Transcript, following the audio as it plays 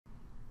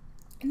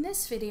In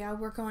this video,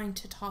 we're going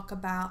to talk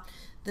about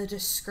the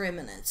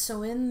discriminant.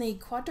 So in the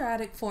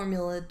quadratic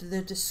formula,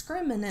 the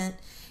discriminant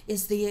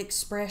is the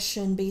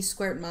expression b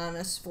squared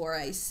minus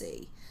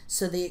 4ac.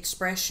 So the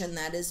expression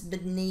that is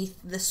beneath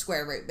the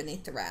square root,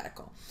 beneath the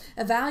radical.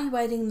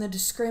 Evaluating the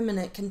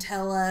discriminant can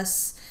tell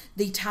us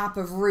the type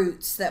of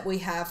roots that we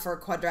have for a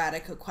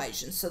quadratic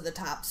equation, so the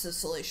types of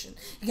solution.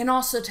 It can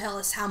also tell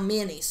us how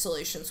many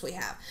solutions we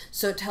have.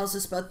 So it tells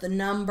us both the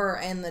number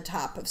and the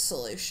type of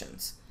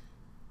solutions.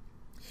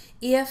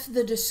 If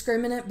the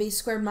discriminant b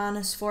squared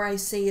minus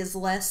 4ac is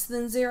less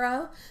than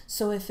 0,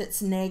 so if it's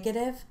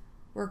negative,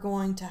 we're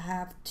going to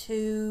have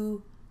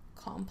two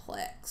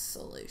complex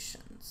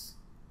solutions.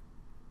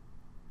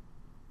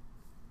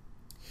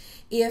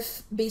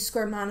 If b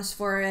squared minus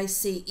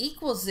 4ac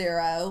equals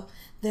 0,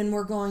 then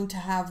we're going to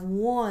have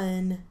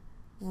one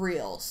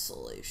real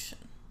solution.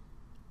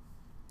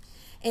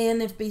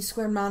 And if b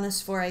squared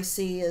minus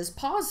 4ac is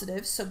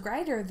positive, so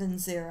greater than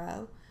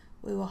 0,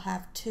 we will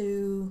have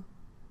two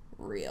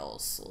real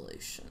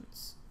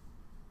solutions.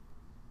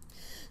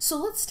 So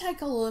let's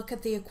take a look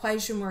at the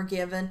equation we're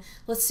given.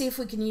 Let's see if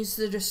we can use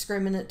the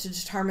discriminant to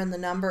determine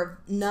the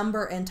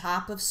number and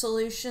type of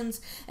solutions,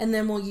 and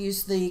then we'll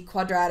use the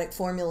quadratic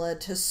formula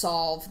to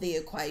solve the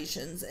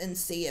equations and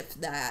see if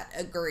that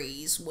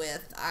agrees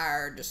with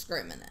our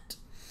discriminant.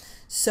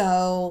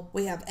 So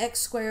we have x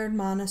squared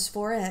minus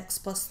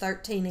 4x plus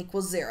 13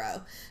 equals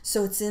 0.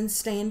 So it's in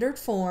standard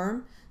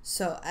form.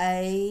 So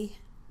a,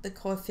 the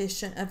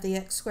coefficient of the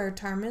x squared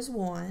term is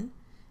 1.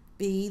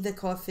 B, the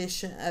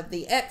coefficient of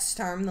the x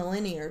term, the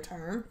linear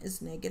term,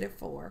 is negative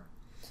 4.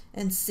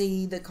 And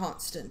C, the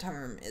constant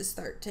term, is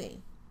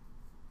 13.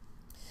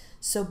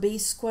 So b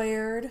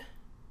squared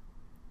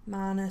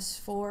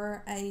minus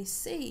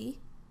 4ac,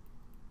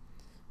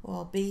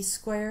 well, b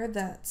squared,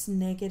 that's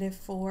negative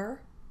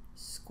 4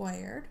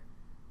 squared,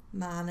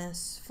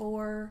 minus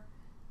 4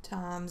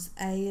 times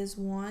a is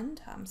 1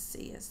 times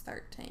c is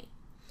 13.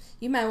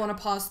 You may want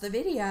to pause the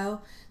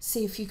video,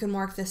 see if you can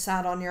work this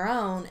out on your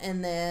own,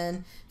 and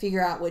then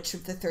figure out which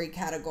of the three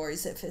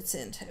categories it fits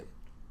into.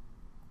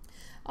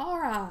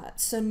 Alright,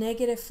 so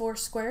negative 4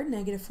 squared,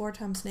 negative 4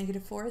 times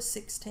negative 4 is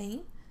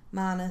 16,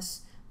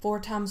 minus 4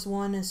 times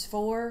 1 is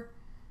 4,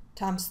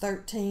 times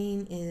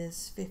 13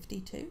 is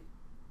 52.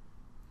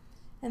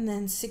 And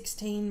then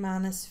 16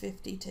 minus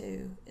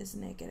 52 is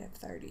negative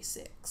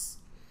 36.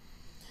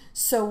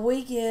 So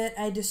we get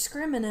a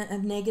discriminant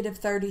of negative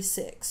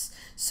 36.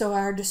 So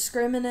our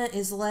discriminant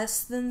is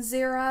less than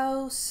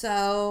 0,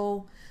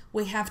 so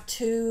we have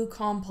two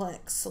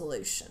complex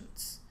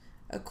solutions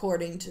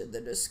according to the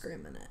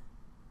discriminant.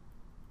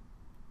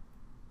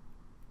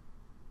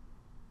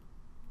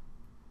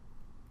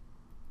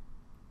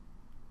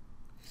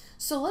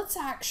 So let's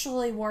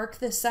actually work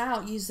this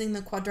out using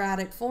the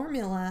quadratic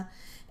formula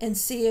and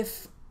see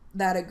if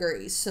that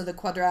agrees. So the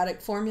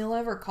quadratic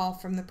formula, recall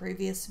from the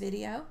previous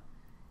video,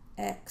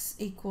 x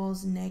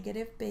equals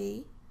negative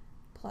b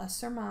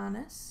plus or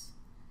minus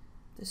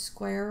the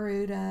square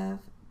root of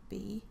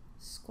b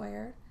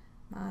squared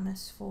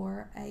minus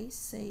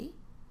 4ac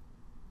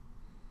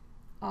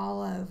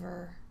all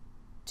over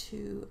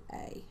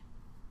 2a.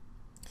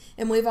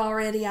 And we've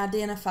already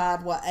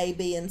identified what a,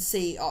 b, and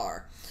c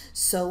are.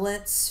 So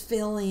let's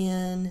fill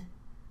in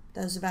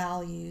those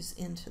values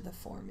into the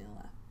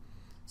formula.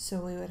 So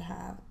we would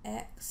have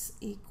x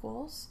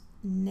equals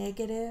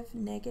negative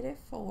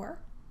 4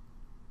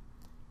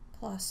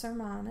 plus or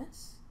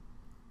minus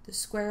the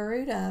square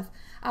root of,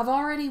 I've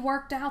already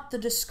worked out the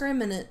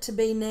discriminant to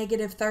be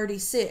negative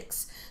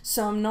 36,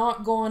 so I'm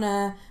not going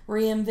to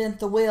reinvent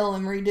the wheel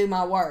and redo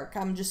my work.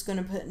 I'm just going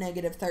to put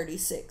negative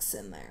 36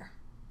 in there.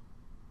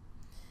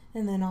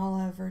 And then all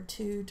over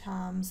 2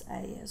 times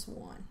a is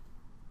 1.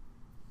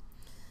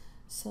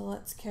 So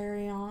let's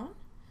carry on.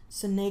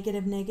 So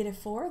negative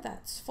 4,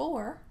 that's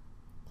 4,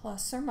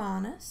 plus or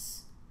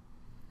minus.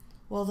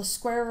 Well, the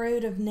square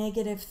root of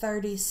negative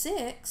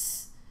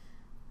 36,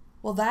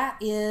 well, that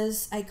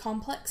is a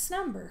complex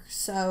number.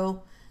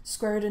 So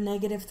square root of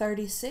negative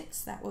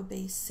 36, that would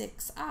be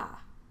 6i.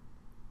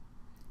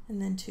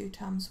 And then 2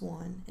 times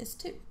 1 is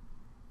 2.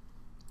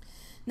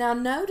 Now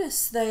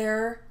notice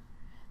there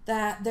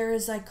that there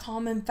is a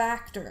common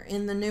factor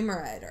in the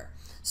numerator.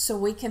 So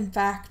we can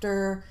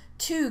factor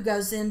 2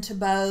 goes into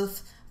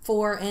both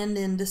 4 and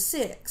into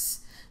 6.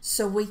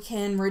 So we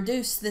can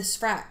reduce this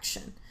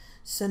fraction.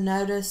 So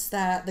notice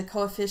that the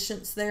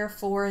coefficients there,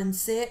 4 and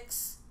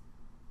 6,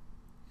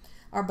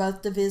 are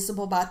both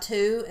divisible by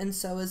 2, and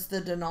so is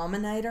the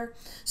denominator.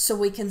 So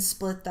we can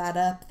split that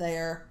up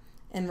there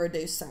and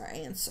reduce our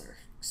answer.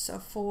 So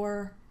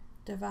 4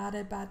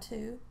 divided by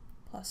 2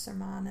 plus or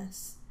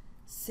minus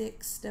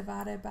 6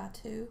 divided by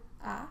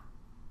 2i.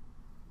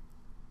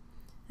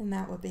 And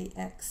that would be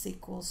x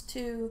equals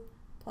 2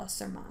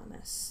 plus or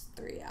minus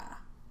 3i.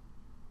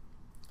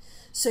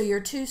 So your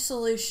two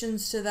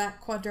solutions to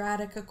that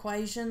quadratic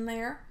equation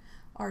there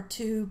are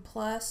 2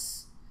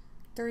 plus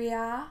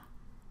 3i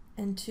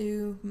and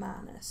 2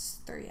 minus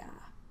 3i.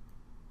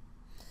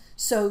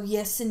 So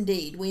yes,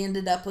 indeed, we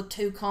ended up with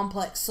two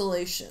complex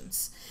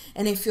solutions.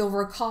 And if you'll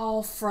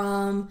recall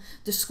from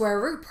the square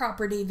root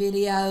property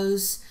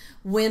videos,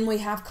 when we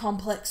have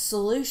complex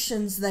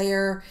solutions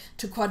there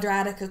to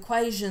quadratic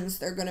equations,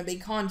 they're going to be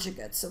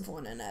conjugates of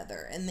one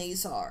another, and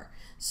these are.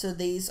 So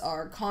these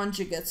are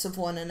conjugates of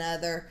one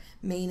another,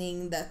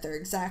 meaning that they're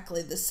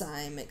exactly the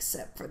same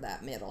except for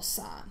that middle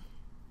sign.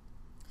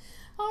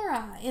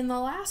 Alright, in the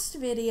last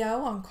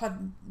video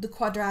on the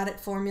quadratic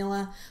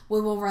formula,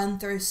 we will run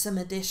through some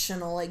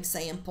additional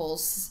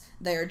examples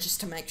there just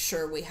to make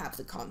sure we have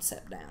the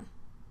concept down.